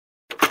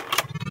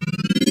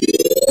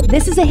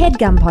This is a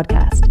HeadGum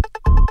podcast.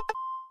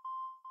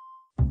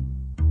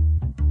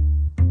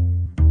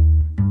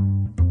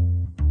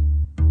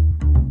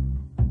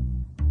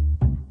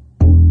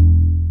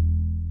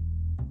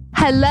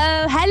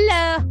 Hello,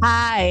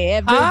 hi,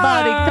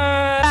 everybody.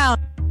 Hi.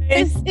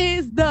 This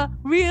is the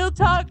Real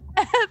Talk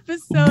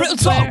episode. Real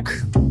Talk.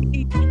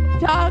 We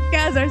talk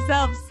as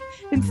ourselves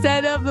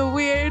instead of the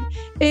weird,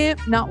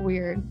 not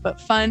weird, but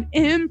fun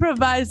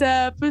improvised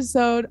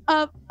episode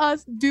of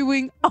us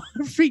doing our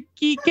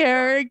freaky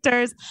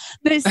characters.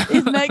 This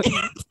is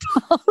Megan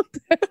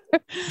Stalter.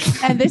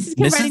 And this is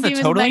This is the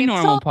Demons totally Megan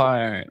normal Stalter.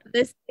 part.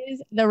 This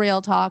is the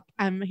Real Talk.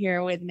 I'm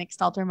here with Nick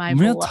Stalter, my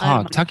Real blood,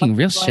 talk, my talking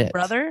real blood shit.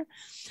 brother.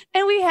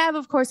 And we have,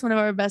 of course, one of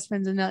our best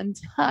friends in the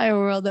entire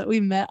world that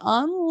we met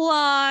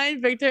online.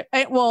 Victor,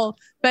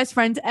 best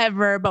friends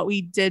ever, but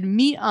we did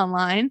meet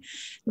online.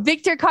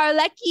 Victor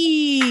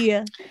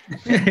Carlesi.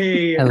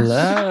 Hey.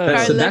 Hello.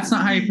 So that's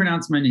not how you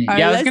pronounce my name.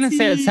 Yeah, I was going to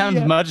say it sounds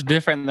Carlesi. much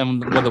different than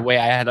the way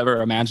I had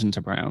ever imagined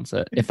to pronounce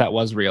it, if that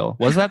was real.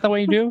 Was that the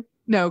way you do?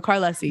 No,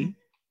 Carlesi.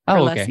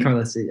 Oh, okay.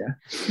 Carlesi,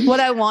 yeah.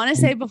 What I want to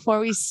say before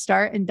we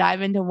start and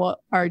dive into what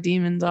our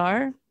demons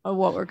are, or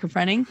what we're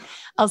confronting,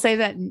 I'll say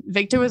that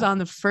Victor was on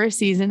the first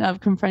season of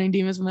Confronting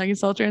Demons with Megan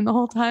Stalter, and the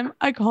whole time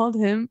I called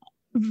him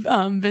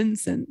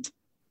Vincent.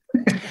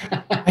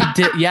 I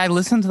did. Yeah, I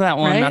listened to that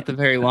one Right? not that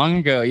very long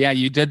ago. Yeah,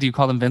 you did. You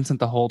called him Vincent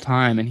the whole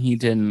time, and he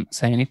didn't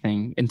say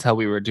anything until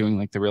we were doing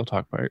like the real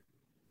talk part.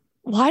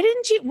 Why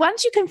don't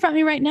you confront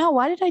me right now?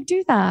 Why did I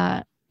do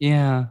that?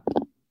 Yeah.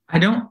 I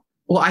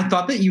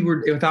thought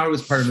that thought it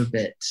was part of a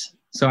bit.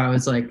 So I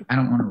was like, I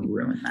don't want to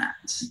ruin that.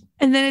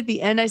 And then at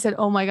the end, I said,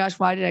 "Oh my gosh,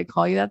 why did I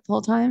call you that the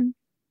whole time?"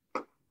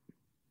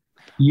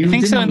 You I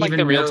think so didn't in like the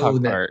even real know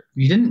talk that- part.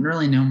 You didn't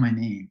really know my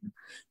name.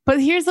 But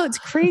here's what's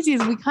crazy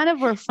is we kind of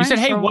were friends. said,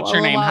 "Hey, for what's a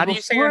your little name? while How do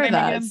you say your before name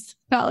that. again?" It's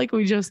not like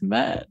we just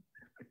met.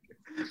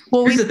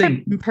 Well, we Here's the met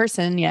thing. in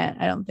person yet.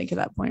 I don't think at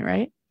that point,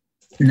 right?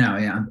 No,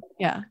 yeah.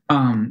 Yeah.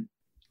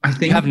 I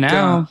think You have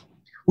now.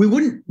 we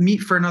wouldn't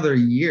meet for another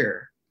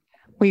year.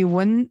 They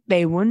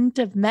wouldn't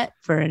have met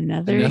for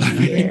another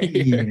Another year.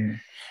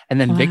 year. And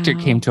then Victor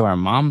Wow. came to our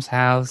mom's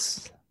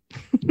house.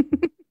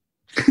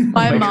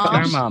 My Like mom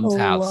our mom's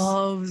house.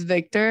 loves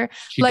Victor.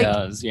 She Like,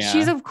 does. Yeah.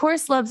 She's of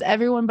course loves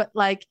everyone, but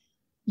like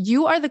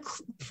you are the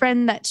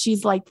friend that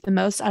she's like the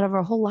most out of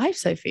her whole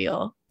life. I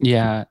feel.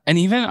 Yeah. And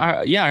even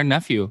our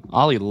nephew,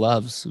 Ollie,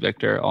 loves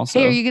Victor also.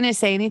 Hey, are you gonna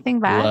say anything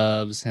back?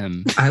 Loves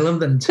him. I love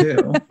them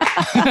too.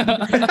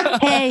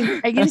 Hey,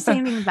 are you gonna say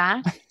anything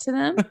back to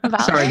them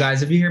about Sorry, it?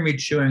 guys. If you hear me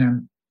chewing,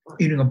 I'm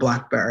eating a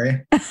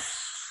blackberry.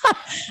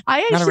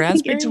 I Not a actually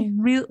think it's raspberry?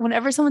 real.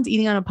 Whenever someone's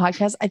eating on a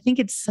podcast, I think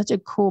it's such a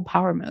cool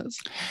power move.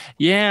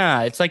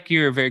 Yeah. It's like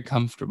you're very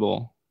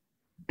comfortable.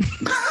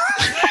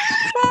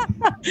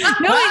 No, it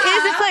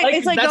is.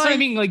 It's like that's going, what I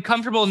mean. Like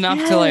comfortable enough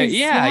to like, Yes,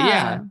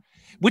 yeah.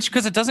 Which,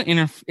 because it doesn't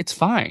it's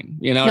fine.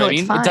 You know No, what I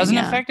it's mean? fine, it doesn't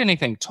yeah. affect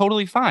anything.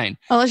 Totally fine.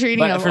 Unless you're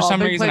eating But for some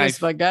big reason plate I- of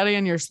spaghetti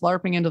and you're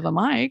slurping into the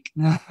mic,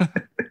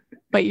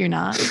 but you're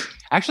not.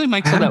 Actually,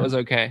 Mike said that was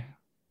okay.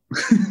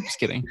 Just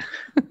kidding.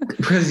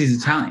 Because he's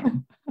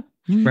Italian,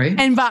 right?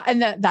 And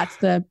that's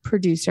the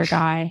producer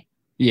guy.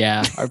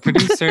 Yeah. Our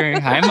producer.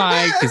 Hi,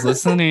 Mike. He's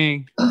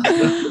listening.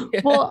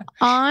 Well,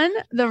 on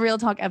the Real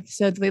Talk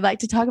episodes, we like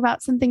to talk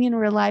about something in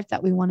real life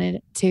that we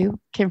wanted to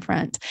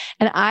confront.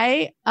 And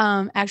I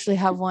actually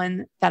have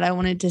one that I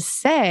wanted to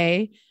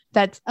say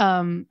that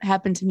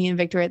happened to me and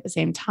Victor at the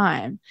same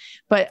time.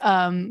 But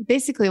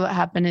basically what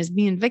happened is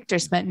me and Victor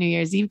spent New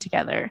Year's Eve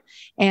together.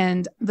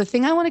 And the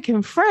thing I want to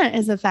confront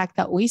is the fact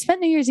that we spent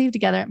New Year's Eve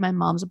together at my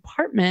mom's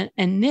apartment,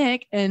 and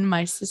Nick and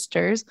my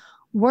sisters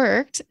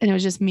worked, and it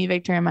was just me,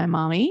 Victor, and my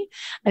mommy,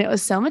 and it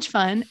was so much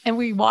fun. And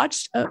we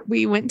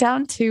went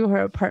down to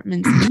her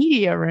apartment's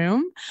media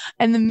room,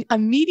 and a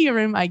media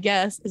room, I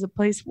guess, is a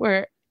place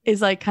where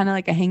is like kind of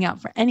like a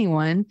hangout for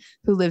anyone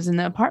who lives in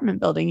the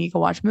apartment building. You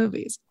can watch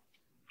movies.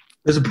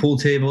 There's a pool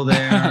table there.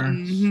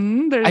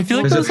 I feel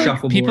like There's a those like,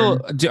 shuffleboard.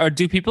 people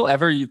do people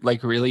ever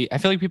like really? I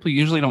feel like people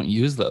usually don't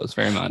use those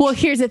very much. Well,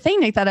 here's the thing,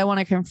 Nick, that I want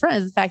to confront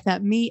is the fact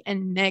that me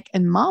and Nick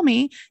and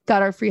mommy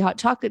got our free hot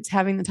chocolates,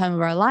 having the time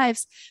of our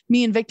lives.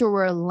 Me and Victor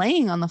were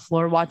laying on the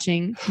floor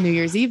watching New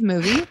Year's Eve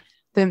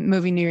the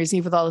movie New Year's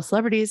Eve with all the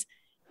celebrities.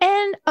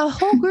 And a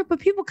whole group of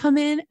people come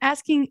in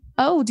asking,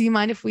 "Oh, do you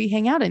mind if we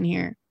hang out in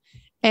here?"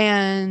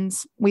 And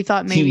we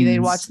thought maybe they'd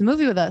Teens. watch the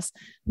movie with us.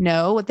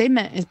 No, what they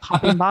meant is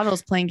popping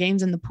bottles, playing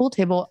games in the pool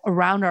table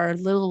around our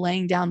little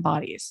laying down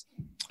bodies.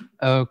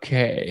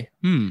 Okay.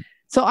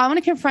 So I want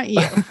to confront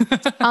you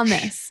on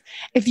this.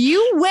 If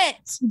you went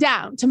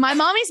down to my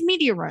mommy's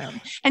media room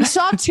and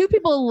saw two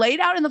people laid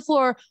out in the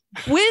floor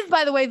with,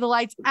 by the way, the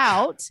lights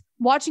out,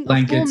 watching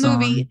Blankets a full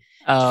movie,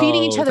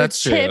 feeding each other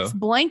that's chips, true.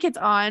 blankets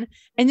on,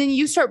 and then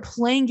you start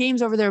playing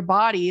games over their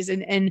bodies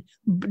and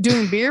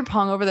doing beer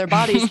pong over their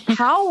bodies,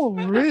 how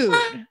rude.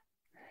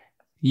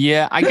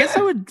 Yeah, I guess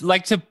I would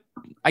like to.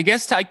 I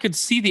guess I could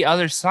see the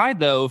other side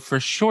though,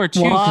 for sure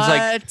too. Because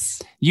like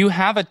you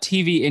have a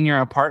TV in your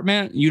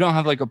apartment, you don't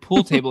have like a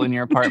pool table in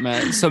your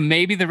apartment. So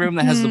maybe the room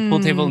that has the pool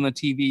table and the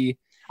TV.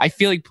 I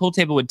feel like pool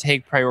table would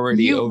take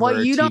priority over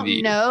what you TV.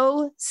 don't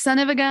know, son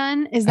of a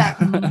gun, is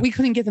that we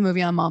couldn't get the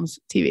movie on mom's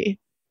TV.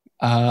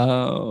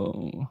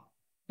 Oh,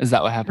 is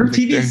that what happened? Her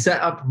TV set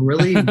up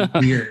really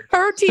weird.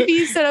 Her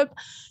TV set up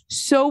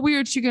so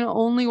weird. She can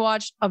only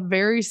watch a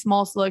very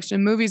small selection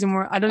of movies, and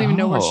I don't even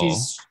know where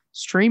she's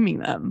streaming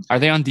them. Are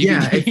they on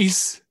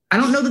DVDs? I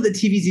don't know that the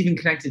TV's even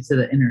connected to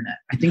the internet.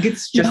 I think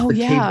it's just the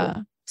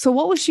cable. So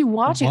what was she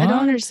watching? What? I don't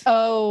understand.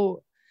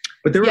 Oh.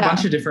 But there were a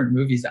bunch of different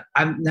movies.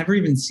 I've never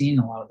even seen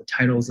a lot of the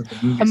titles of the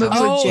movies. A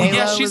movie with J-Lo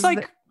yeah, she's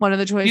like one of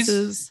the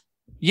choices.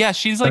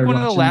 She's like one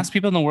of the last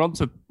people in the world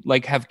to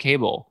like have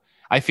cable.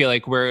 I feel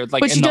like we're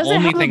like, but and the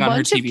only thing on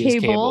her TV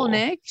is cable.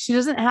 Nick, she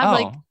doesn't have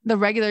like the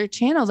regular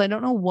channels. I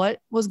don't know what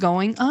was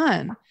going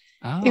on.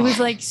 Oh. It was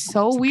like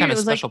so weird. Kind of it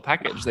was special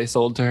package they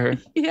sold to her.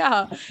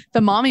 Yeah,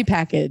 the mommy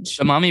package.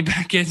 The mommy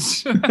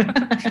package.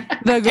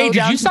 Hey, did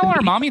you sell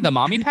our mommy the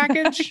mommy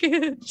package?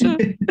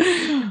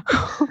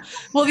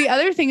 Well, the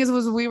other thing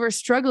was we were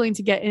struggling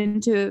to get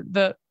into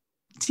the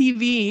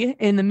TV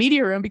in the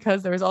media room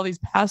because there was all these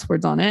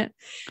passwords on it,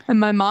 and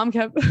my mom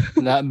kept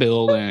that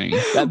building we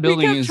kept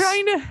is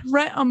trying to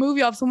rent a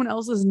movie off someone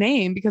else's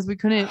name because we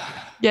couldn't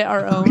get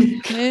our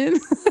own in.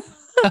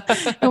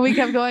 And we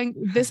kept going,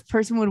 this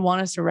person would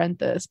want us to rent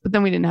this, but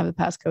then we didn't have the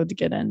passcode to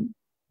get in.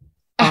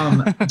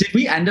 Did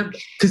we end up,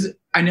 because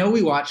I know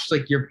we watched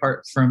like your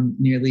part from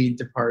Yearly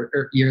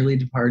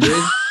Departed,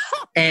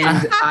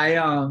 and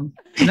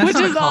which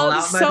is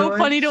all so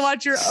funny to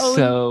watch your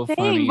own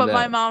thing, but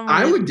my mom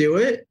I would do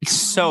it. It's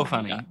so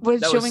funny.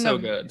 Was showing so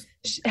good.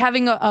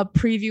 Having a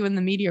preview in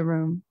the media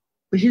room.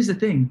 But here's the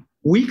thing,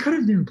 we could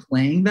have been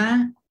playing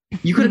that.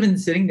 You could have been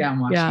sitting down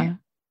watching it.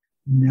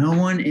 No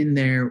one in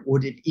there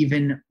would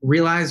even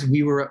realize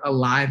we were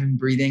alive and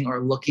breathing or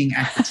looking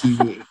at the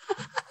TV.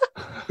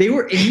 They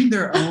were in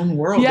their own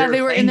world. Yeah,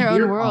 they were in their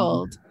own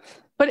world.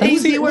 But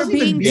they were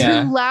being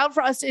too loud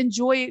for us to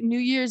enjoy the New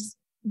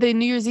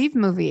Year's Eve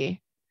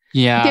movie.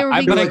 Yeah. They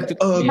were like, do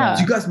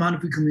you guys mind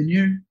if we come in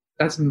here?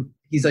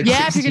 He's like,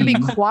 yeah, 16. If you're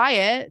going to be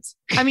quiet.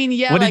 I mean,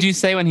 yeah. What did you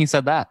say when he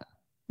said that?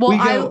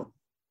 Well,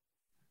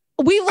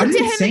 we looked at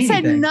him and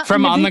said nothing.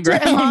 From on the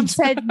ground. And Mom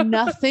said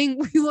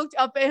nothing. We looked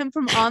up at him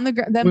from on the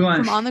ground.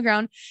 From on the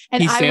ground.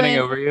 And he's standing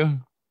over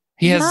you.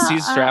 He's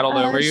straddled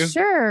over you.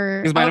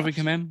 Sure. Does mind if we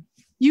come in?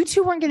 You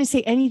two weren't going to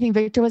say anything.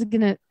 Victor wasn't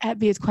going to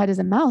be as quiet as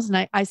a mouse.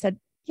 And I said,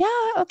 yeah,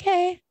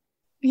 okay.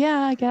 Yeah,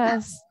 I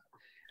guess.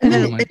 And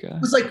then it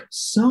was like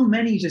so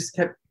many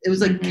it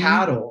was like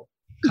cattle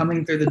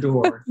coming through the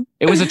door.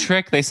 It was a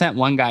trick. They sent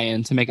one guy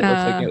in to make it look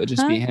like it would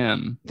just be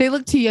him. They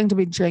look too young to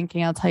be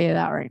drinking. I'll tell you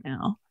that right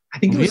now. I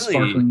think it was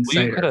sparkling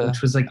cider,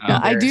 which was like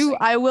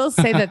I will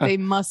say that they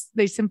don't want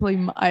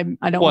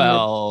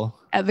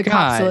the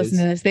cops to listen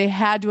to this. They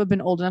had to have been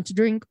old enough to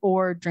drink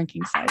or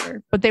drinking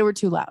cider, but they were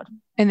too loud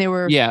and they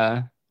were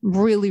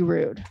really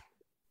rude.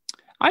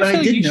 I feel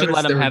like you should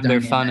let them have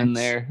their fun in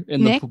there at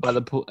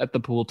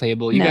the pool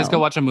table. You guys go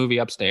watch a movie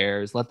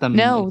upstairs. Let them.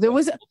 No, there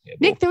was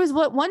Nick. There was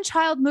one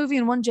child movie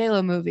and one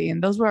J-Lo movie,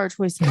 and those were our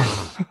choices.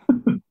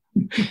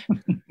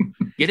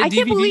 I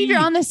can't believe you're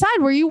on the side.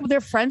 Were you their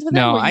friends with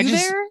them? Were you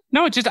there?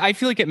 No, it just I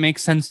feel like it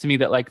makes sense to me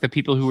that like the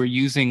people who were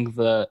using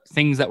the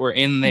things that were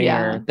in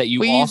there that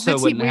you also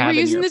wouldn't have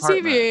in your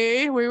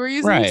apartment. We were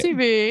using the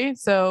TV,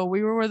 so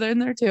we were in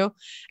there too.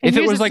 And if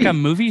it was like a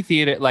movie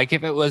theater, like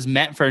if it was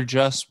meant for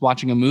just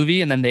watching a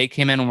movie, and then they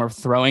came in and were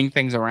throwing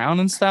things around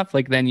and stuff,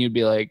 like then you'd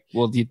be like,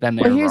 well, then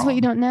they're here's wrong. What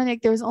you don't know,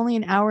 Nick. There was only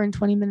an hour and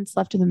 20 minutes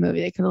left of the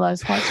movie. They could have let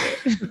us watch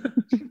it.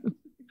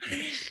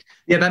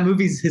 Yeah, that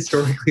movie's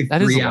historically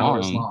 3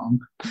 hours long.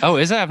 Oh,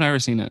 is it? I've never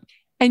seen it.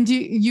 And do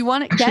you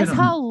want to guess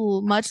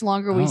how much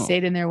longer we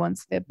stayed in there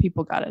once the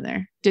people got in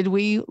there? Did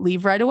we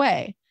leave right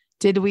away?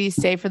 Did we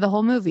stay for the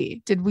whole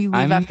movie? Did we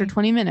leave after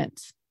 20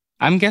 minutes?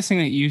 I'm guessing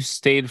that you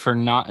stayed for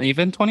not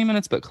even 20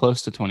 minutes, but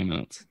close to 20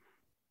 minutes.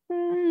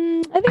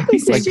 I think we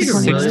stayed like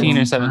 16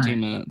 or 17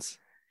 minutes.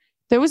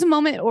 There was a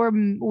moment where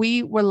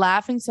we were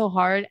laughing so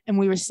hard and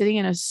we were sitting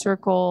in a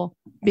circle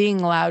being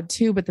loud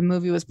too, but the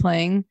movie was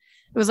playing.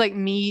 It was like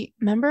me.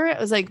 Remember, it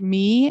was like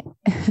me,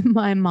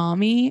 my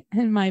mommy,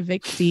 and my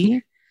Vic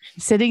D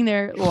sitting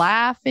there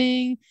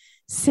laughing,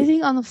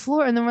 sitting on the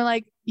floor. And then we're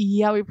like,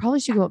 yeah, we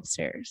probably should go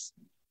upstairs.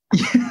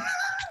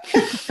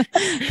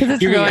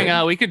 You're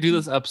going, we could do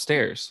this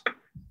upstairs.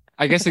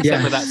 I guess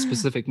except for that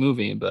specific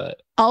movie.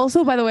 But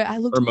also, by the way, I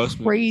looked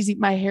crazy.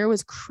 My hair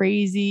was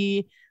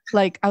crazy.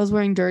 Like I was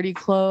wearing dirty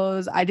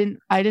clothes. I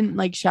didn't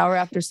like shower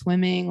after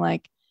swimming.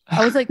 Like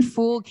I was like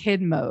full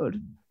kid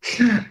mode.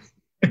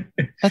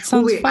 That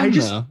sounds fun,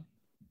 though.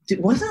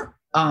 Wasn't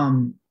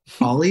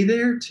Ollie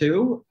there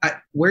too?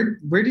 Where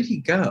did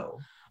he go?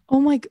 Oh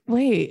my!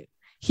 Wait,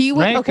 he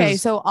went. Okay,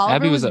 so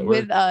Oliver was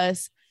with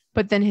us,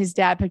 but then his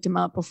dad picked him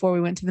up before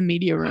we went to the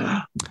media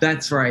room.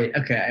 That's right.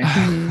 Okay.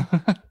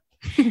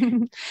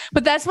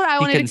 But that's what I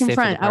wanted to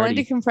confront. I wanted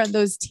to confront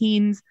those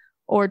teens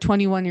or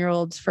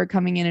 21-year-olds for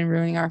coming in and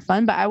ruining our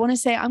fun. But I want to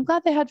say I'm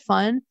glad they had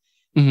fun.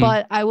 Mm-hmm.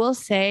 But I will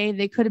say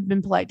they could have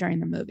been polite during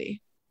the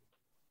movie.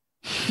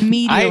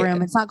 Media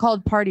room. It's not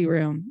called party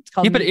room. It's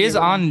called but it is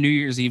room. on New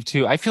Year's Eve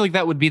too. I feel like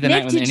that would be the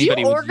night when anybody would use it.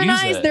 Did you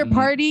organize their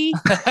party?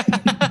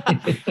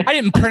 I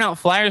didn't print out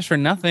flyers for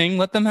nothing.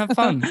 Let them have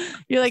fun.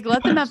 You're like,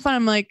 let them have fun.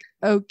 I'm like,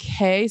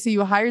 okay. So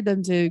you hired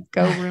them to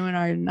go ruin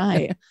our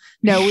night.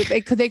 No,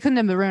 they couldn't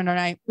have ruined our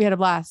night. We had a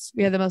blast.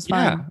 We had the most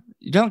fun. Yeah.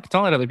 You don't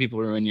let other people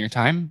ruin your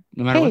time,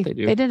 no matter what they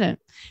do. They didn't.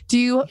 Do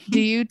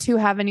you two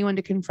have anyone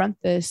to confront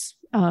this?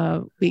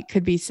 We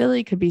could be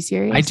silly, could be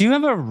serious. I do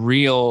have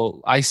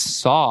I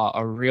saw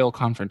a real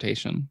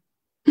confrontation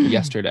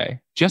yesterday.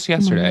 Just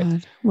yesterday. Oh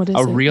what is a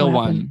it? real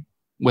one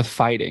with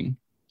fighting.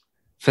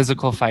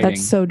 Physical fighting.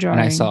 That's so jarring.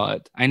 And I saw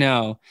it. I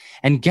know.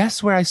 And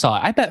guess where I saw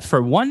it? I bet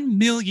for $1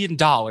 million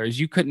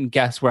you couldn't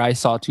guess where I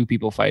saw two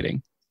people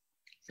fighting.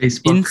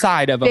 Facebook.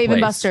 Inside of a Dave place.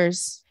 and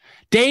Buster's.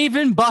 Dave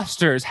and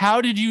Buster's.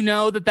 How did you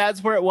know that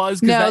that's where it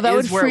was? No, that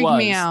would freak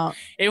me out.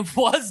 It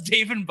was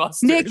Dave and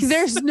Buster's. Nick,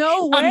 there's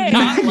no way. I'm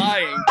not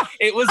lying.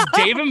 It was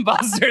Dave and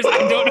Buster's. I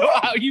don't know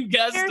how you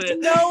guessed it.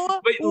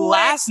 No but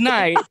last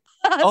night,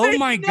 oh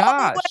my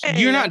gosh. Way.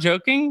 You're not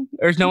joking?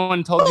 Or no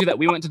one told you that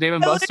we went to Dave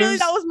and Buster's?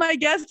 That was my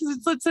guess because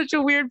it's such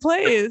a weird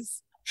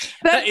place.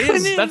 That's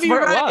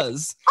where it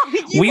was.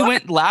 We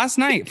went last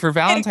night for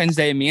Valentine's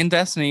Day. Me and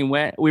Destiny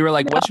went. We were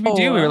like, what should we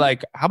do? We were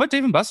like, how about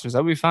Dave and Buster's?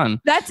 That would be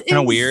fun. That's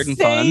kind of weird and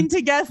fun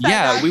to guess that.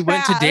 Yeah, we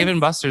went to Dave and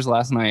Buster's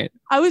last night.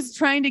 I was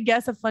trying to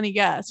guess a funny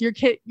guess.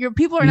 Your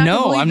people are not.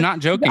 No, I'm not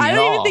joking. I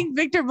don't even think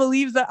Victor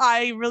believes that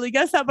I really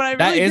guessed that, but I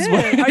really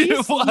did. Are you,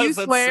 you swear? That's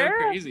so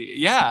crazy.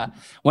 Yeah,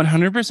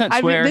 100%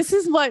 swear. This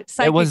is what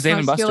psychics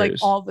feel like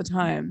all the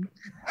time.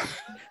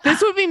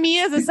 This would be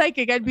me as a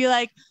psychic. I'd be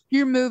like,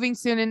 you're moving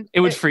soon. And it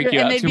would freak you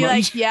out. And they'd be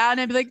like, yeah. And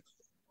I'd be like,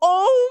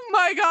 oh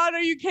my God,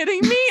 are you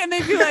kidding me? And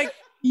they'd be like,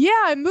 yeah,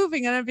 I'm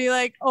moving. And I'd be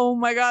like, oh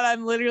my God,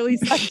 I'm literally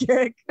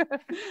psychic.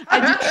 I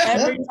do it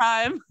every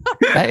time.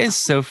 That is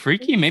so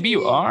freaky. Maybe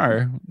you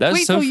are.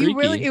 That's so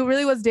freaky. It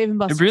really was Dave and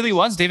Buster's. It really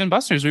was Dave and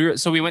Buster's.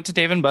 We went to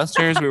Dave and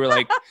Buster's. We were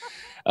like,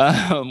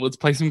 let's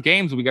play some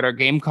games. We got our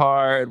game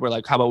card. We're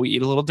like, how about we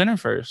eat a little dinner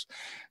first?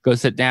 Go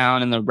sit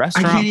down in the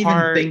restaurant. I can't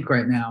even think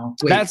right now.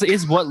 That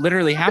is what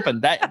literally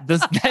happened. That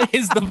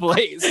is the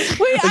place.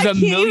 There's a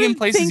million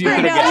places you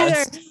could have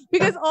guessed.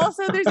 Because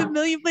also there's a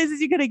million places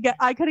you could have guessed.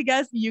 I could have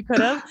guessed. You could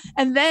have.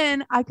 And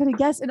then I could have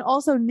guessed. And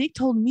also Nick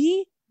told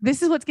me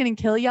this is what's going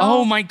to kill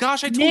y'all. Oh my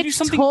gosh. I told you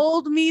something. Nick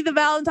told me the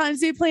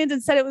Valentine's Day plans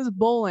and said it was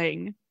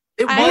bowling.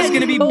 It was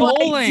going to be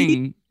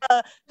bowling.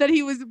 That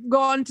he was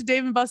going to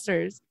Dave and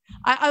Buster's.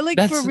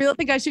 I for real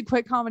think I should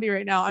quit comedy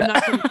right now. I'm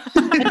not kidding.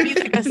 I'd be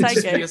like a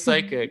psychic. Just be a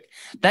psychic.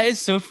 That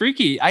is so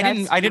freaky. I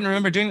didn't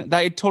remember doing that.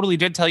 I totally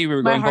did tell you we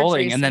were going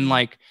bowling, racing. And then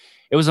like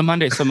it was a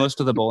Monday, so most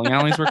of the bowling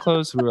alleys were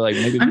closed. So we were like,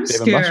 maybe I'm Dave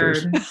scared.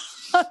 and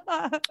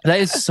Buster's. That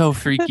is so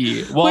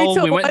freaky. Well,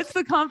 so what's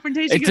the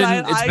confrontation?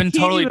 It's been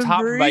totally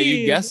topped by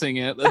you guessing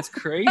it. That's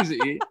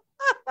crazy.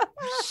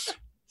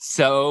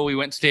 So we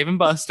went to Dave and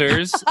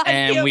Buster's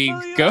and we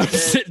go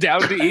sit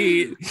down to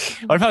eat.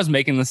 What if I was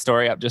making the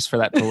story up just for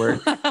that to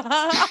work?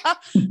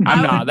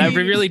 I'm not.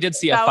 We really did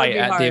see a fight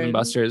at Dave and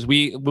Buster's.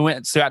 We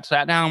went, sat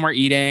down, we're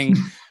eating.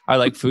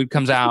 Our food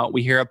comes out.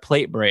 We hear a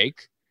plate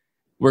break.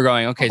 We're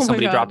going, okay,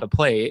 somebody dropped a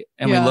plate.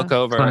 And we look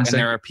over and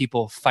there are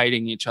people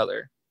fighting each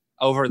other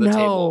over the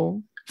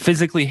table.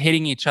 Physically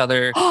hitting each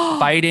other,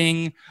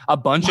 fighting. A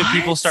bunch of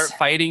people start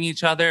fighting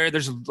each other.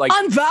 There's on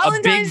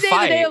Valentine's Day,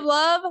 the day of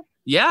love.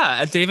 Yeah,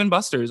 at Dave and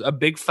Buster's, a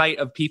big fight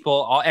of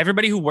people.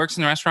 Everybody who works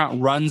in the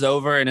restaurant runs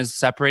over and is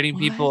separating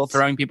people,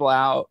 throwing people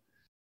out.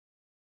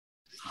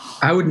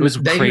 I wouldn't.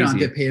 They do not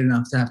get paid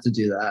enough to have to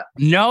do that.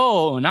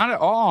 No, not at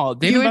all.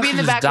 Dave and Buster's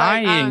is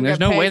dying. There's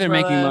no way they're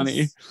making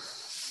money.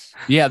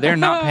 Yeah, they're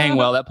not paying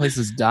well. That place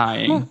is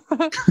dying.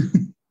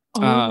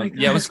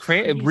 Yeah, it was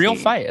crazy. Real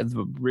fight.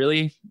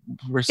 Really,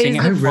 we're seeing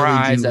it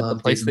fries at the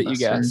place that you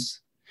guessed.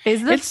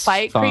 Is the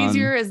fight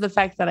crazier? Or is the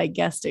fact that I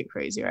guessed it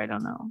crazier? I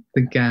don't know.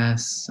 The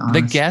guess.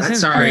 The guess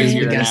is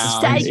crazier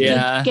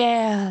now.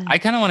 Yeah. I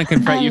kind of want to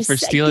confront you for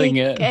stealing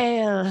it.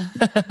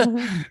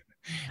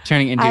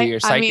 Turning into your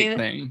psychic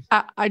thing.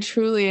 I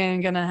truly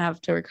am gonna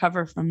have to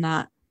recover from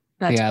that.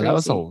 That's crazy.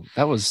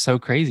 that was so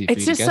crazy. For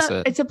you to guess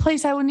it. It's a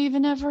place I wouldn't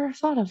even ever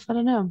thought of. I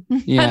don't know.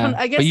 Yeah,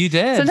 I guess, but you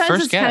did. Sometimes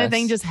First this guess. kind of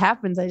thing just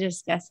happens. I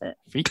just guess it.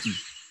 Freaky.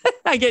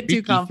 I get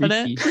too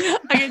confident. No,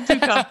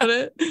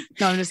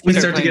 I'm just kidding. We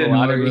start to get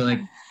annoyed. We're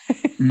like,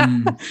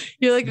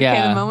 You're like,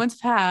 okay, the moment's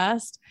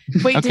passed.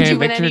 Wait, did you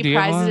win any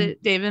prizes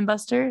at Dave and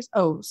Buster's?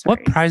 Oh, sorry.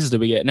 What prizes did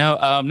we get?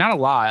 No, not a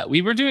lot.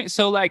 We were doing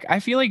so. I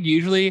feel like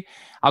usually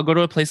I'll go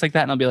to a place like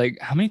that and I'll be like,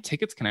 how many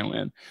tickets can I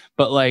win?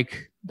 But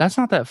that's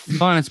not that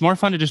fun. It's more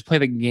fun to just play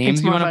the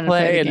games you want to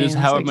play and just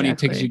however many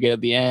tickets you get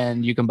at the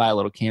end, you can buy a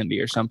little candy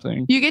or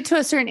something. You get to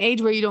a certain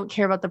age where you don't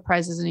care about the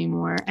prizes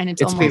anymore, and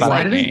it's almost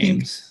why did I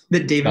think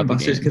that Dave and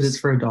Buster's, because it's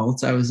for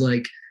adults, I was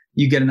like,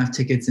 you get enough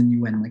tickets and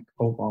you win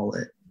a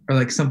wallet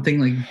or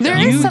something like there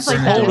you is stuff like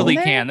that. Totally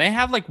can. They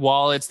have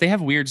wallets. They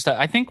have weird stuff.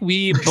 I think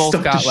we both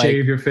stuff got to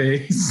shave your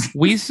face.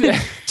 We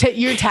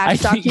your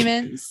tax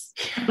documents,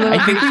 little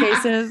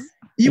briefcases.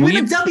 You win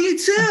a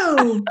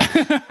W-2.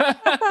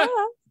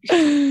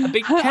 A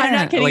big pen. I'm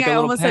not kidding. Like I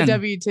almost said pen.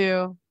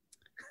 W2.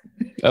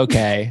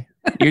 Okay.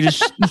 You're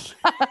just...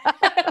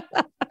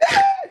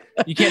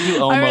 You can't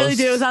do almost. I really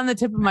did. It was on the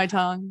tip of my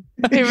tongue.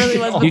 It really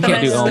was. You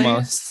can't do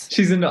almost.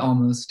 She's into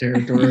almost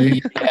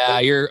territory. Yeah,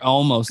 you're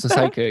almost a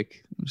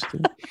psychic.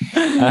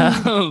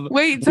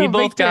 Wait, so we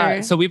both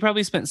Victor, we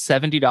probably spent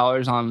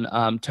 $70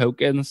 on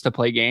tokens to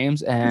play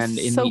games, and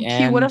in so the cute.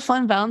 end, What a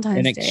fun Valentine's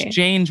in Day.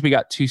 exchange, we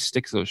got 2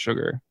 sticks of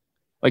sugar,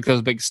 like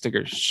those big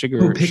sugar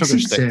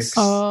sticks.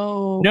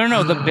 Oh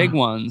No, the big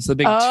ones, the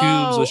big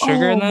tubes with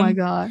sugar in them. Oh my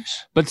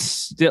gosh! But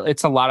still,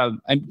 it's a lot of.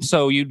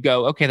 So you'd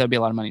go, okay, that'd be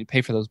a lot of money to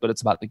pay for those, but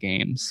it's about the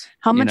games.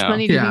 How much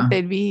money do you think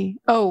they'd be?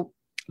 Oh.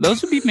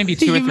 Those would be maybe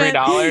 $2 or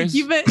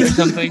 $3 or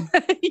something.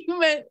 you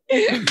meant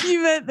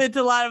it's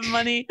a lot of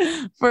money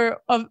for,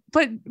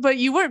 but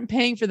you weren't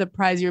paying for the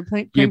prize. You're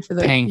paying for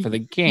the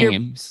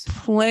games.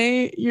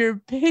 You're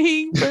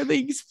paying for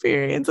the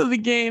experience of the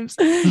games.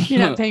 You're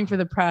not paying for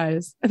the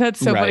prize. That's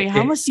so funny.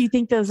 How much do you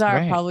think those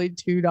are? Probably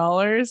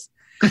 $2.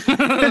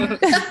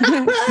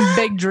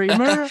 Big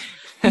dreamer.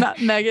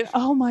 Megan,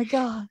 oh my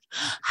God.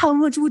 How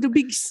much would a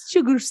big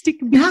sugar stick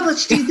be? How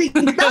much do you think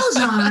those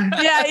are?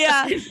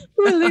 Yeah.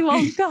 Really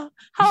Wonka.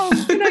 How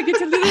can I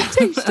get a little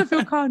taste of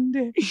your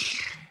candy?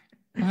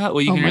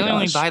 Well, you can really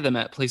only buy them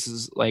at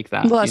places like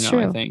that. Well, that's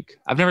true. I think.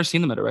 I've never seen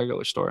them at a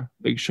regular store.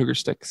 Big sugar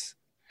sticks.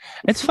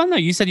 It's fun though.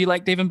 You said you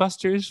like Dave &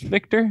 Buster's,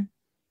 Victor?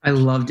 I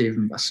love Dave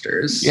 &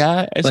 Buster's.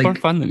 Yeah, it's more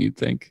fun than you'd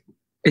think.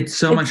 It's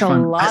so much fun.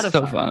 A lot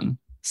of fun.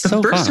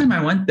 The first time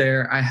I went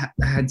there, I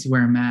had to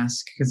wear a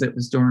mask because it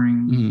was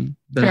during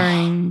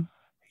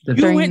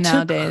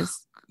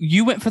nowadays.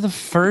 You went for the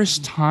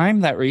first time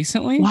that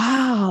recently?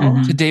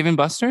 Wow. To Dave &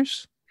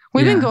 Buster's?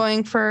 We've been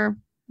going for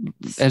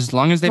as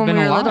long as they've been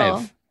alive.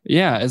 Little.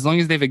 Yeah, as long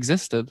as they've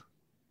existed.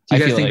 Do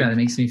you guys think that it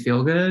makes me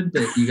feel good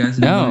that you guys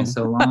have been going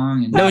so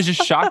long? And no, it's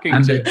just shocking.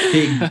 I'm the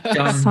big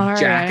dumb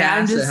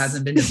jackass that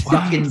hasn't been to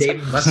fucking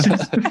Dave & Buster's.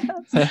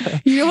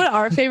 You know what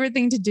our favorite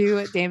thing to do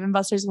at Dave &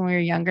 Buster's when we were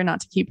younger, not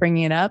to keep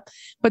bringing it up,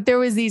 but there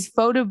was these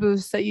photo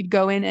booths that you'd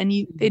go in and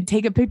it'd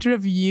take a picture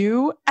of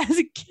you as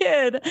a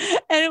kid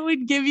and it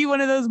would give you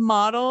one of those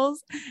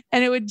models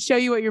and it would show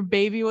you what your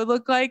baby would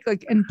look like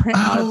and print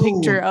out a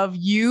picture of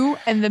you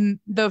and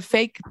the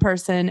fake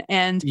person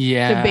and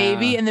the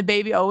baby, and the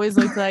baby always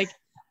looked like,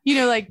 you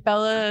know, like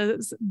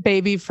Bella's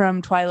baby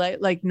from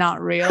Twilight, like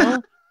not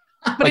real.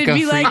 But like it'd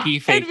be like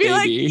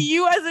baby.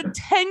 you as a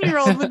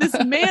 10-year-old with this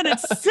man.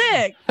 It's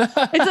sick.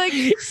 It's like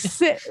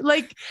sick.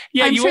 Like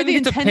I'm sure they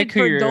intended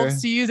for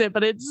adults to use it,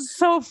 but it's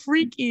so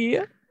freaky.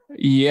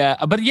 Yeah,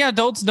 but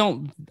adults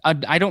don't.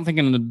 I don't think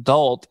an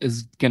adult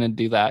is gonna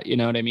do that. You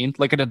know what I mean?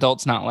 Like an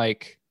adult's not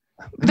like.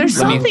 There's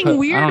something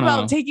weird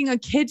about taking a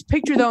kid's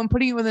picture though and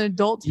putting it with an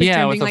adult's picture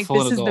and being like,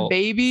 "This is the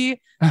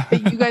baby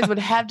that you guys would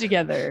have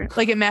together."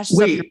 Like it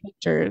matches up your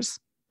pictures.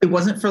 It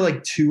wasn't for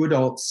like 2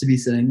 adults to be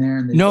sitting there.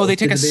 And they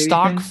take a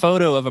stock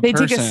photo of a person.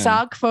 They take a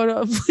stock photo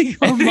of like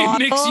a model.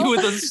 They mix you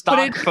with a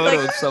stock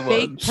photo of someone.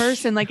 Fake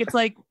person. Like it's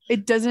like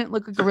it doesn't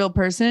look like a real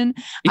person.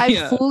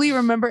 I fully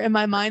remember in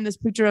my mind this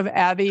picture of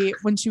Abby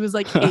when she was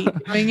like 8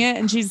 doing it,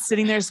 and she's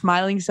sitting there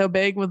smiling so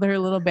big with her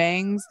little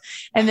bangs,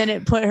 and then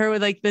it put her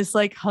with like this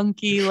like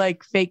hunky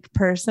like fake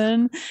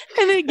person, and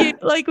it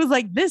was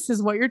like, this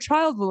is what your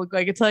child will look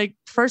like. It's like,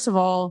 first of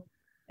all,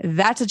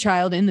 that's a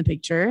child in the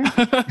picture.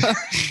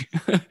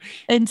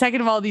 And second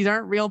of all, these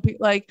aren't real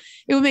people. Like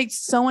it would make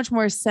so much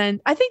more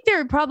sense. I think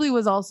there probably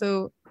was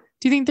also,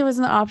 do you think there was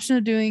an option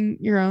of doing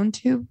your own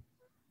too?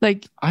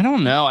 Like, I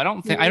don't know. I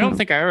don't think I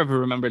ever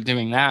remember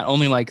doing that.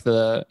 Only like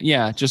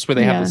just where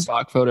they have the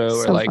stock photo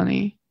or like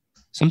funny.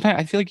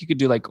 Sometimes I feel like you could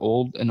do like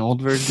an old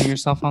version of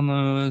yourself on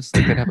those.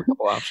 Like they'd have a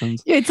couple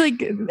options. It's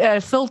like a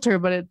filter,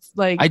 but it's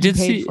like I did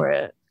see for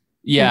it.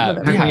 Yeah,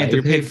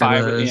 you paid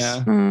 $5.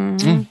 Yeah.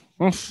 Mm-hmm.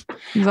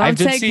 Don't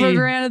take for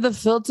granted the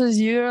filters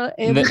you're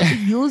able to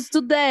use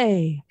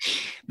today.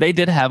 They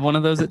did have one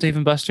of those at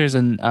Dave & Buster's,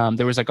 and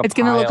there was like a. It's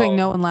gonna look like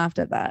no one laughed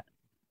at that.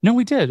 No,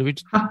 we did.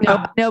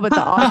 No, but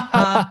the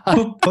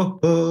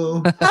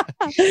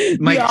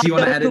Mike, do you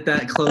want to edit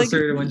that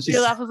closer to when she?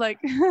 Your laugh was like.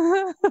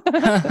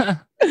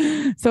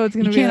 So it's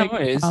gonna be like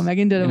always,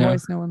 Megan did a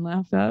voice no one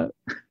laughed at.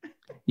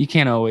 You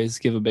can't always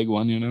give a big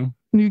one, you know.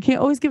 You can't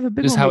always give a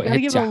big one. You gotta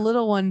give a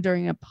little one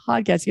during a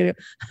podcast. You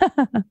gotta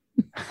go.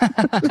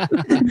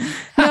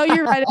 No,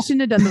 you're right. I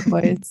shouldn't have done the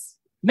voice.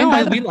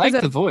 No, we like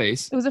the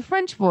voice. It was a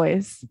French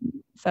voice.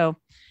 So,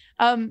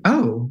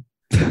 oh,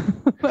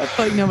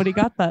 like nobody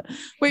got that.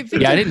 Wait,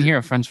 Victor, I didn't hear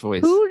a French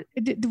voice.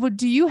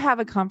 Do you have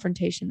a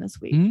confrontation this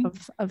week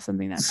of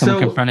something that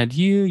someone confronted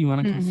you? You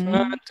want to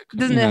confront?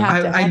 Doesn't it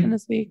have to happen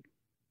this week?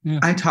 Yeah.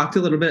 I talked a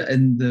little bit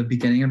in the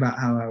beginning about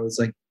how I was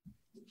like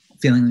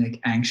feeling like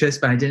anxious,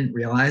 but I didn't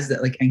realize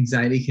that like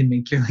anxiety can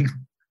make your like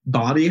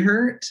body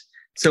hurt.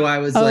 So I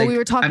was like, we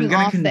were talking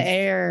off the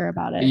air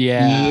about it.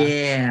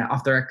 Yeah,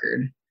 off the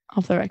record.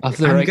 I'm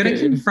going to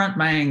confront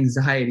my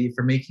anxiety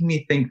for making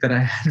me think that I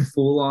had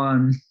full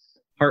on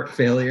heart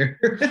failure.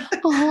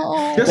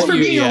 Just for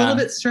being a little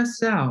bit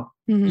stressed out.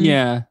 Mm-hmm.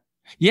 Yeah.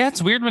 Yeah,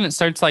 it's weird when it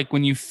starts like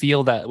when you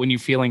feel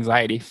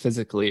anxiety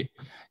physically,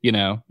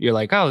 you're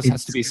like, oh, this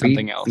has to be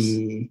something else.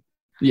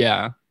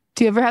 Yeah.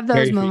 Do you ever have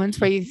those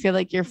moments where you feel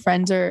like your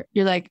friends you're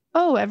like,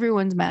 oh,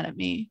 everyone's mad at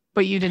me,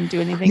 but you didn't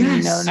do anything? Yes,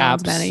 and no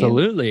one's mad at you?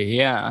 Absolutely.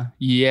 Yeah.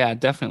 Yeah,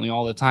 definitely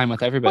all the time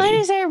with everybody. Why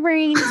does our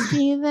brains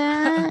do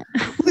that?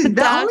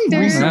 That only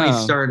recently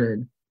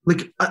started.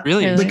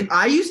 Really? Like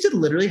I used to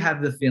literally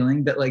have the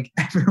feeling that like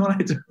everyone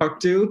I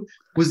talked to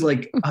was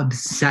like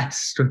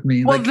obsessed with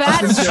me. Well, like,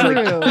 that's true.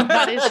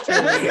 That is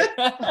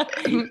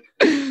true.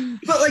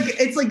 But like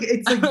it's like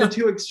the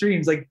two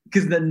extremes. Like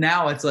because then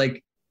now it's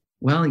like,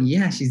 well,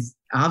 yeah, she's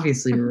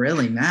obviously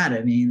really mad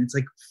at me, and it's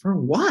like, for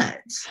what?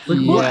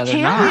 Like, well,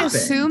 can't we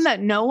assume that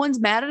no one's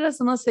mad at us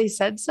unless they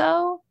said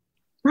so?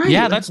 Right.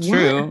 Yeah, like, that's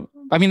true.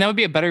 I mean, that would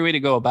be a better way to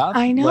go about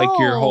like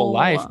your whole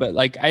life. But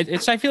like, I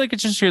feel like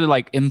it's just your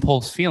like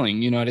impulse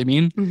feeling. You know what I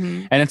mean?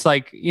 Mm-hmm. And it's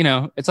like,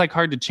 it's like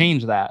hard to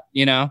change that.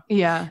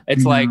 Yeah.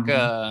 It's like,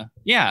 but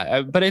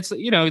it's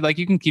like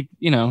you can keep,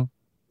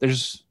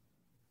 there's.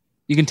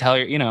 You can tell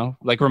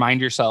like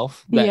remind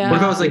yourself that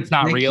it's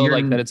not real,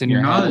 like that it's in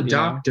your head. You're not a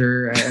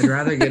doctor. I'd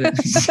rather get it.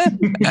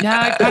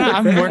 Yeah,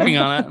 I'm working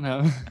on it.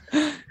 No.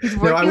 He's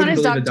working I wouldn't on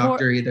his believe a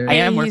doctor either. I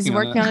am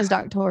working on his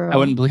doctoral. I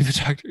wouldn't believe a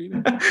doctor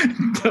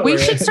either. We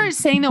should start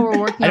saying that we're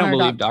working on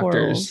our doctorals. I don't believe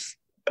doctors.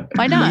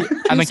 Why not?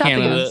 I'm a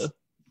candidate.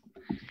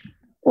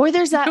 Or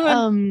there's that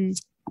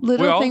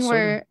little thing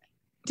where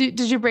did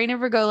your brain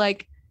ever go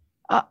like,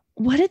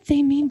 what did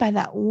they mean by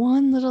that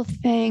one little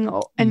thing?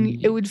 And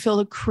it would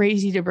feel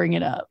crazy to bring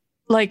it up.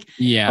 Like,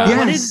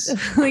 I'll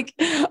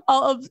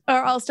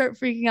start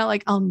freaking out.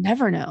 Like, I'll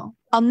never know.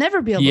 I'll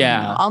never be able to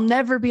know. I'll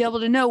never be able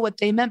to know what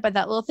they meant by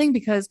that little thing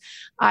because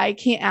I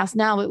can't ask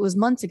now. It was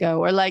months ago,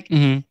 or like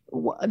they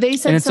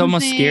said. And it's something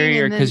almost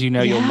scarier because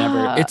you'll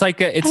never. It's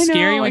like it's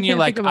scary when you're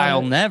like,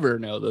 I'll never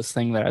know this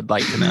thing that I'd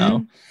like to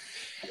know.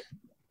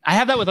 I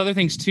have that with other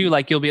things too.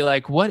 Like you'll be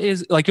like, what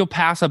is, like you'll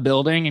pass a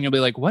building and you'll be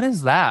like, what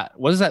is that?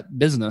 What is that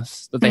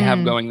business that they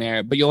have going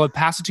there? But you'll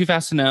pass it too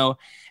fast to know.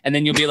 And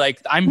then you'll be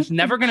like, I'm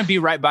never going to be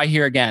right by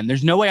here again.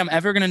 There's no way I'm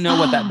ever going to know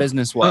what that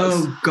business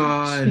was. Oh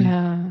God.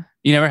 Yeah.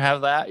 You never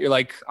have that? You're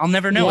like, I'll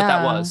never know what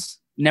that was.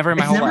 Never in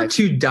my whole life. It's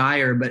never too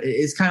dire, but it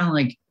is kind of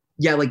like,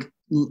 like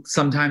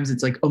sometimes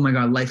it's like, oh my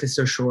God, life is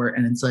so short.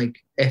 And it's like,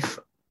 if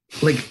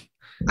like,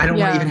 I don't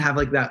want to even have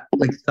like that,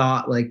 like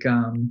thought, like,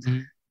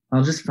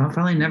 I'll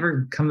probably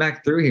never come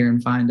back through here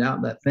and find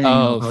out that thing.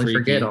 I'll probably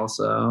forget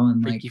also.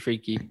 And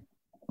freaky.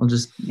 I'll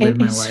just live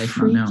my life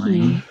not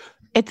knowing.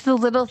 It's the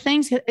little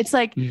things. It's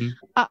like,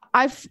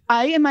 I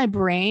in my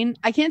brain,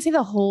 I can't say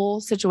the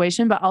whole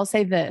situation, but I'll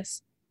say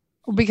this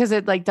because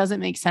it like doesn't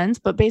make sense.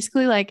 But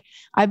basically like,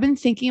 I've been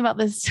thinking about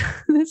this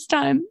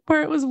time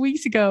where it was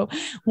weeks ago.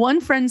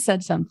 One friend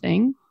said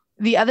something.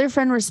 The other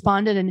friend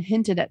responded and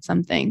hinted at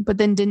something, but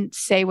then didn't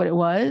say what it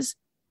was.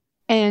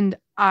 And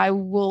I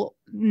will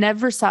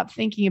never stop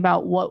thinking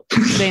about what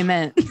they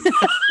meant. You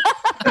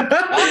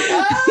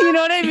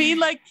know what I mean?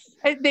 Like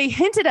they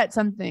hinted at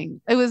something.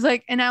 It was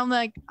like, and I'm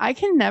like, I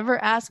can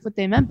never ask what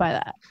they meant by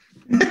that.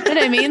 You know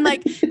what I mean?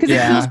 Like, because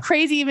it feels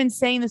crazy even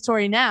saying the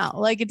story now.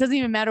 Like, it doesn't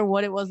even matter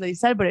what it was they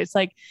said, but it's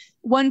like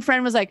one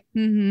friend was like,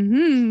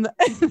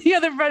 the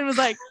other friend was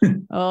like,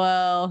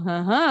 oh,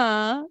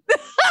 well,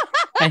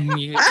 And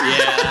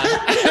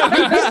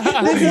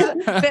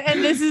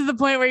this is the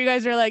point where you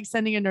guys are like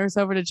sending a nurse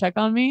over to check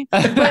on me.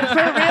 But for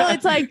real,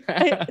 it's like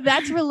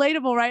that's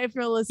relatable, right? If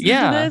you're listening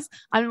to this,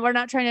 we're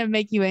not trying to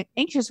make you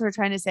anxious. We're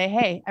trying to say,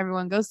 hey,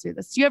 everyone goes through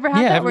this. Do you ever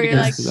have that where you're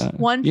like,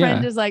 one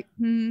friend is like,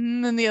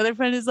 and the other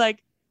friend is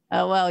like,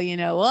 oh well, you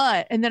know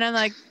what? And then I'm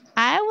like,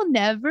 I will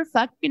never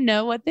fucking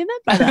know what they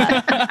meant by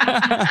that.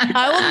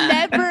 I will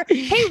never.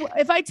 Hey,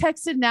 if I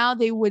texted now,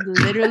 they would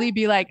literally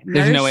be like,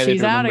 "Nurse, no way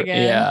she's out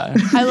again." Yeah.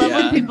 I love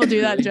when people do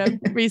that joke.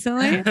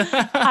 Recently,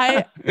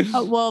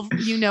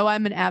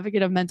 I'm an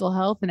advocate of mental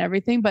health and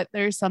everything, but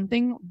there's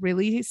something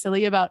really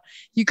silly about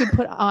you could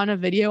put on a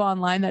video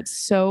online that's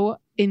so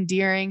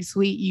endearing,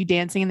 sweet, you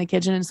dancing in the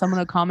kitchen, and someone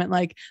will comment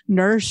like,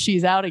 "Nurse,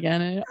 she's out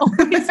again," and it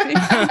always makes me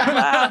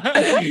laugh.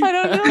 I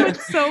don't know.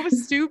 It's so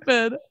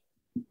stupid.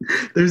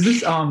 There's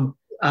this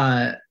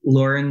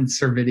Lauren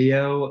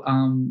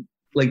Servideo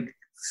like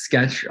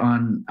sketch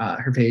on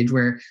her page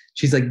where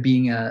she's like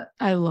being a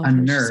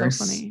nurse. She's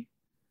so funny.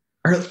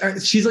 Or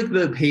she's like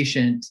the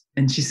patient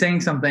and she's saying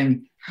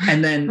something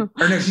and then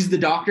she's the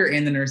doctor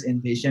and the nurse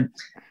and patient.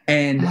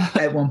 And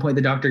at one point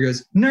the doctor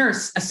goes,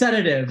 "Nurse, a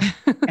sedative."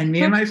 And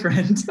me and my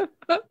friend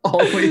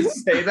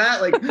always say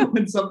that, like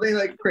when something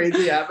like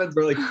crazy happens,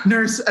 we're like,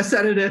 "Nurse, a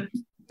sedative."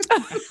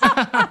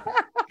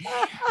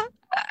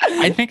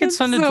 I think it's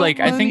fun to like,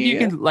 funny. I think you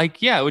can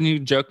like, when you're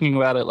joking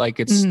about it, like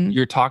it's,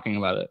 you're talking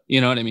about it, you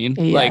know what I mean?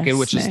 Yes, like,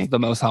 which is the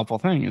most helpful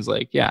thing is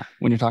like,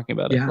 when you're talking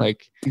about it,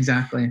 like,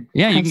 exactly.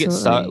 Yeah. You can get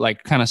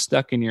stuck, kind of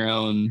stuck in your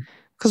own,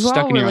 because we're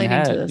all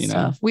relating to this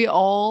stuff. We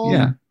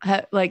all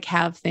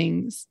have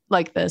things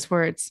like this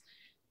where it's,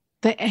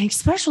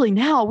 especially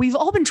now, we've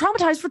all been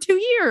traumatized for 2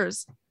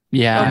 years.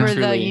 Yeah. Over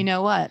truly. the, you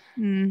know what?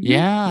 Mm-hmm.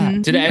 Yeah.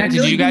 Mm-hmm. Did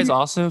you guys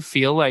also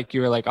feel like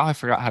you were like, oh, I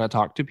forgot how to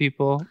talk to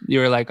people? You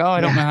were like, oh,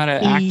 I don't know how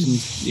to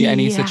act in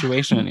any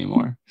situation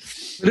anymore.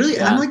 Literally,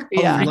 I'm like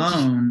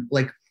alone,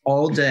 like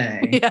all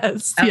day.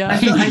 Yes. And yeah.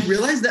 I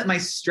realized that my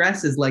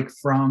stress is like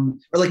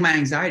my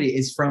anxiety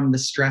is from the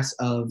stress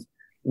of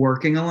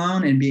working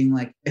alone and being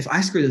like, if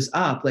I screw this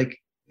up, like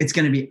it's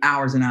going to be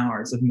hours and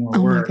hours of more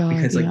work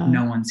because like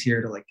no one's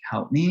here to like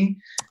help me.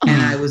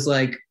 And I was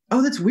like,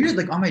 oh, that's weird.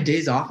 Like on my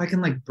days off, I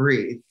can like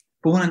breathe.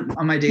 But when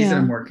on my days that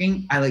I'm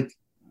working, I like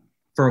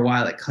for a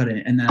while I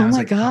couldn't. And then I was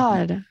like,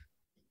 God.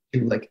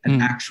 To like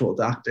an actual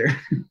doctor.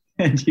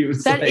 And he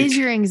was that like, is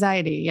your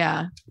anxiety.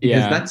 Yeah.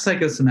 Yeah. That's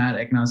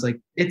psychosomatic. And I was like,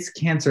 it's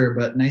cancer,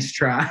 but nice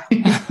try.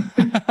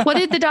 What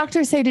did the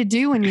doctor say to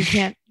do when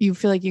you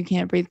feel like you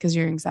can't breathe because of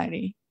your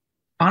anxiety?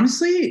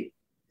 Honestly,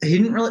 he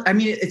didn't really, I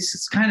mean, it's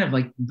just kind of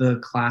like the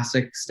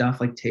classic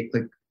stuff, like take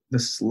like the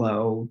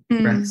slow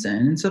breaths in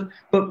and stuff.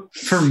 But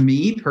for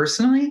me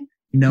personally,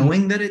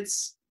 knowing that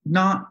it's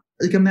not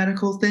like a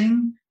medical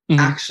thing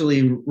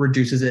actually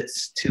reduces it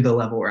to the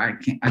level where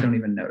I don't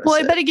even notice. Well,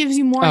 I bet it gives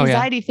you more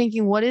anxiety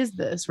thinking, what is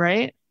this?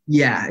 Right.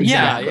 Yeah,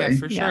 exactly. Yeah,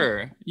 for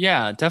sure.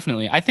 Yeah,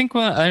 definitely. I think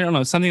I don't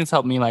know, something that's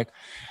helped me, like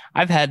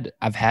I've had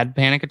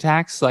panic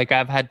attacks. Like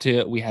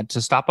we had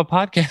to stop a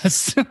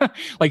podcast,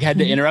 like had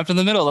to interrupt in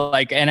the middle.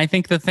 Like, and I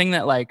think the thing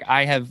that like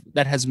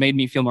that has made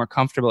me feel more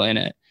comfortable in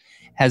it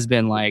has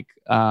been like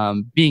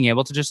being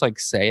able to just like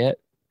say it,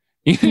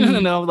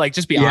 you know, like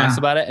just be honest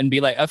about it and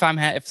be like, if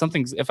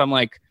I'm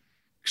like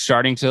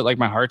starting to like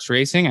my heart's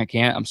racing,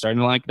 I'm starting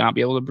to like not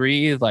be able to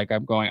breathe. Like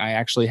I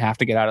actually have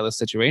to get out of this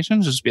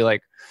situation. Just be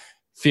like,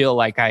 feel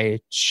like I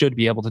should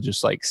be able to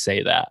just like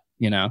say that,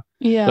 you know?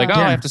 Yeah. Like,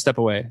 I have to step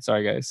away.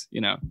 Sorry, guys.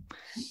 You know,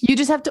 you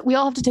just we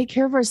all have to take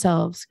care of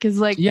ourselves. Cause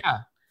like,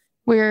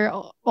 we're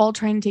all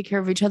trying to take care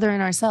of each other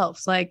and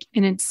ourselves. Like,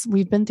 and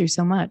we've been through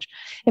so much.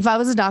 If I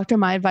was a doctor,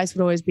 my advice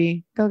would always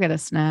be, go get a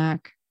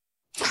snack.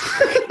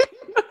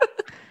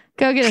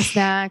 Go get a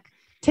snack.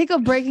 Take a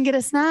break and get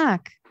a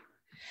snack.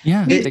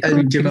 Yeah.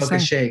 Jamocha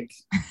shake.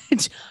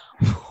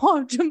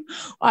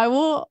 I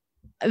will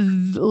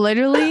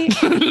literally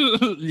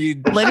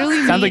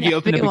sounds like you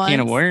opened up a can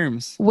of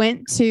worms.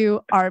 Went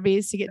to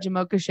Arby's to get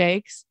Jamocha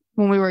shakes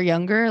when we were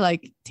younger,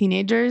 like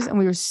teenagers, and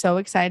we were so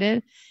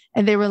excited.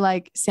 And they were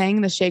like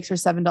saying the shakes were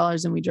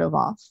 $7 and we drove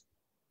off.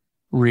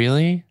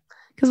 Really?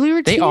 Because we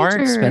were teenagers. They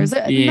are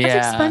expensive.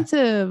 That's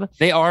expensive.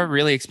 They are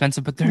really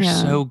expensive, but they're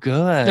so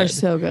good. They're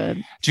so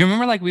good. Do you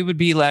remember like we would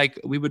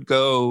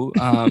go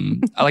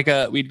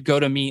we'd go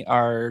to meet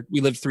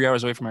we lived 3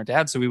 hours away from our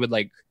dad, so we would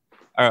like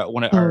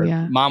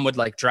mom would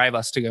like drive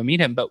us to go meet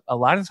him, but a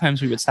lot of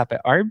times we would stop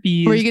at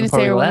Arby's. Were you going to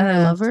say one of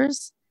her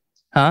lovers?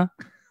 Huh?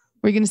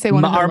 Were you going to say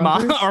one of her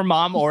lovers? Our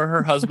mom or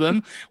her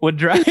husband would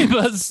drive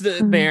us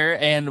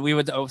there, and we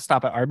would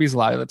stop at Arby's a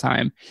lot of the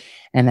time.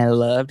 And I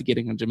loved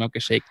getting a Jamocha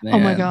shake. Oh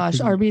my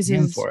gosh, Arby's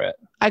is for it.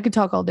 I could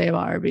talk all day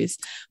about Arby's,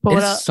 but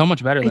it's so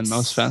much better than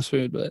most fast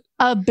food. But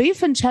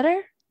beef and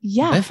cheddar,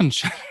 beef and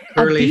cheddar,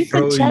 curly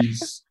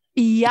fries,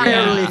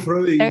 curly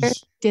fries, they're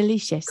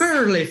delicious.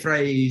 Curly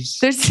fries.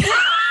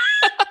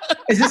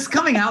 Is this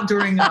coming out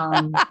during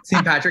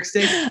St. Patrick's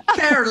Day?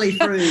 Curly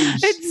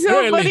fries. It's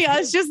so funny. I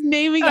was just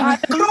naming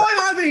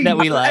that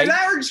we like. A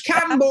large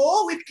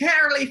Campbell with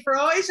curly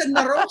fries and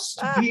the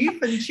roast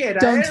beef and cheddar.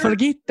 Don't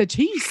forget the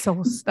cheese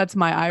sauce. That's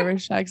my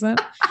Irish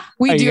accent.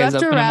 We do have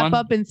to wrap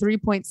up in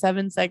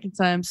 3.7 seconds.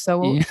 And I'm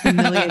so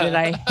humiliated.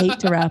 I hate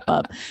to wrap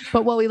up.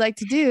 But what we like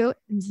to do,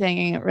 in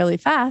saying it really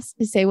fast,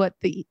 is say what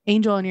the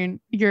angel on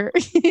your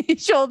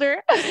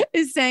shoulder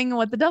is saying and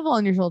what the devil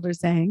on your shoulder is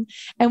saying.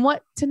 And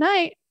what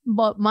tonight,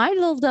 what my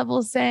little devil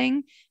is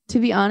saying, to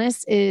be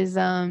honest, is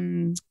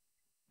I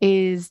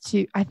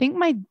think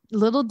my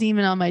little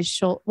demon on my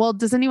shoulder. Well,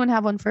 does anyone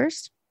have one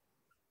first?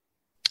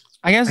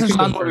 I guess it's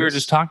on what we were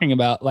just talking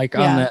about, like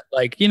on that,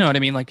 like, you know what I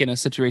mean? Like in a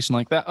situation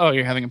like that, oh,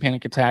 you're having a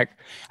panic attack.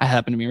 It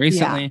happened to me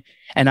recently.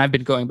 And I've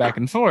been going back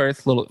and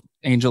forth, little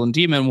angel and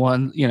demon.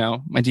 One, you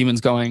know, my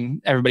demon's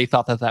going, everybody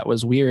thought that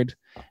was weird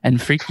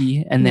and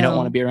freaky and they don't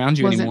want to be around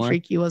you anymore. Wasn't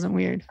freaky, wasn't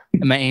weird.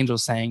 And my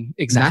angel's saying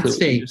exactly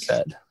what you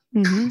said.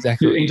 Mm-hmm.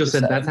 Exactly. Your angel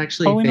said that's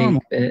actually fake,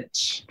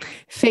 bitch.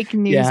 Fake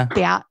news,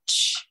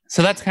 bitch.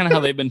 So that's kind of how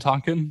they've been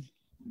talking.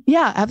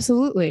 Yeah,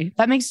 absolutely.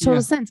 That makes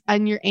total sense.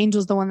 And your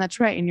angel's the one that's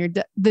right.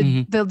 And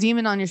the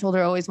demon on your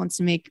shoulder always wants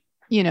to make,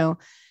 you know,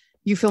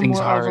 you feel things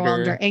more harder,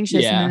 overwhelmed or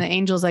anxious. And then the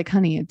angel's like,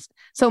 honey, it's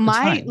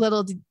my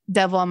little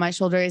devil on my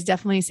shoulder is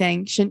definitely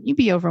saying, shouldn't you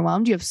be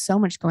overwhelmed? You have so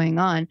much going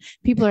on.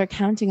 People are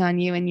counting on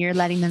you and you're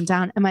letting them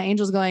down. And my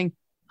angel's going,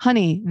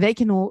 honey, they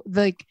can,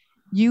 like,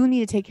 you need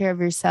to take care of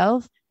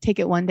yourself. Take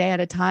it one day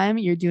at a time.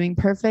 You're doing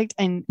perfect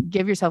and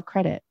give yourself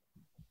credit.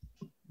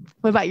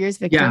 What about yours,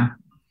 Victor? Yeah,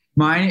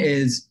 mine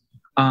is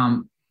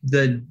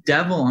the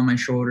devil on my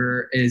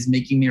shoulder is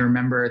making me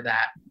remember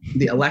that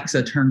the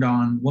Alexa turned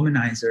on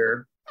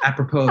Womanizer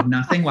apropos of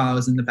nothing while I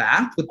was in the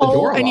bath with the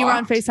door locked. And you were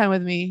on FaceTime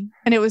with me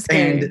and it was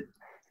scary. And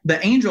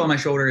the angel on my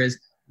shoulder is,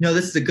 no,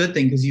 this is a good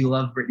thing because you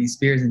love Britney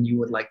Spears and you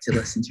would like to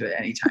listen to it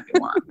anytime you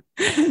want.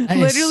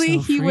 Literally,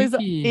 so he was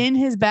freaky. in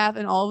his bath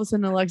and all of a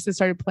sudden Alexa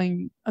started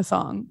playing a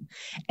song.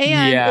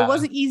 And it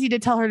wasn't easy to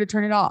tell her to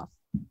turn it off.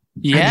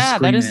 Yeah,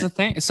 that is the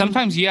thing.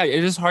 Sometimes, it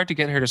is hard to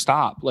get her to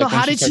stop. Like, so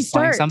how did she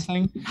start?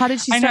 Something. How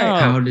did she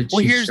start? How did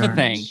she here's start? the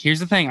thing.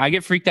 Here's the thing. I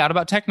get freaked out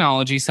about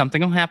technology.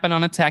 Something will happen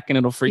on a tech and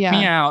it'll freak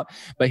me out.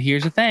 But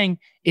here's the thing.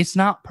 It's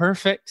not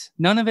perfect.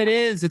 None of it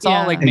is. It's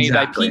all like made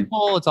by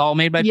people. It's all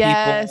made by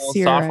people.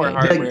 Software,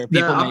 hardware.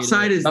 The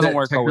upside is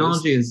that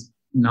technology is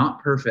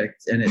not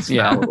perfect and it's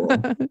fallible.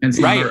 And it's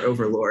not our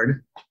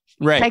overlord.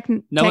 Right.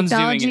 No one's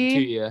doing it to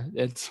you.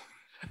 It's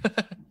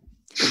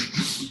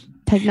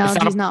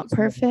technology is not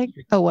perfect.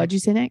 Oh, what'd you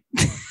say, Nick?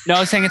 No, I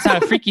was saying it's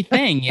not a freaky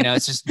thing.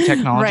 It's just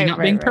technology not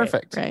being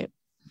perfect. Right.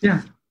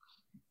 Yeah.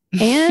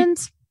 And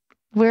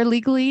we're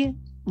legally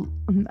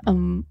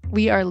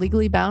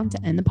bound to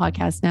end the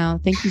podcast now.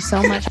 Thank you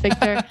so much,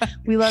 Victor.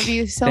 We love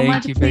you so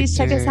much. Please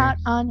check us out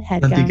on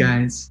HeadGum. Love you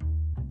guys.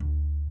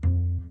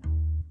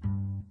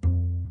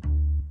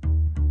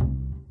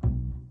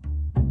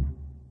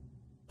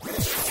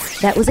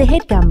 That was a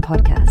HeadGum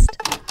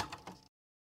podcast.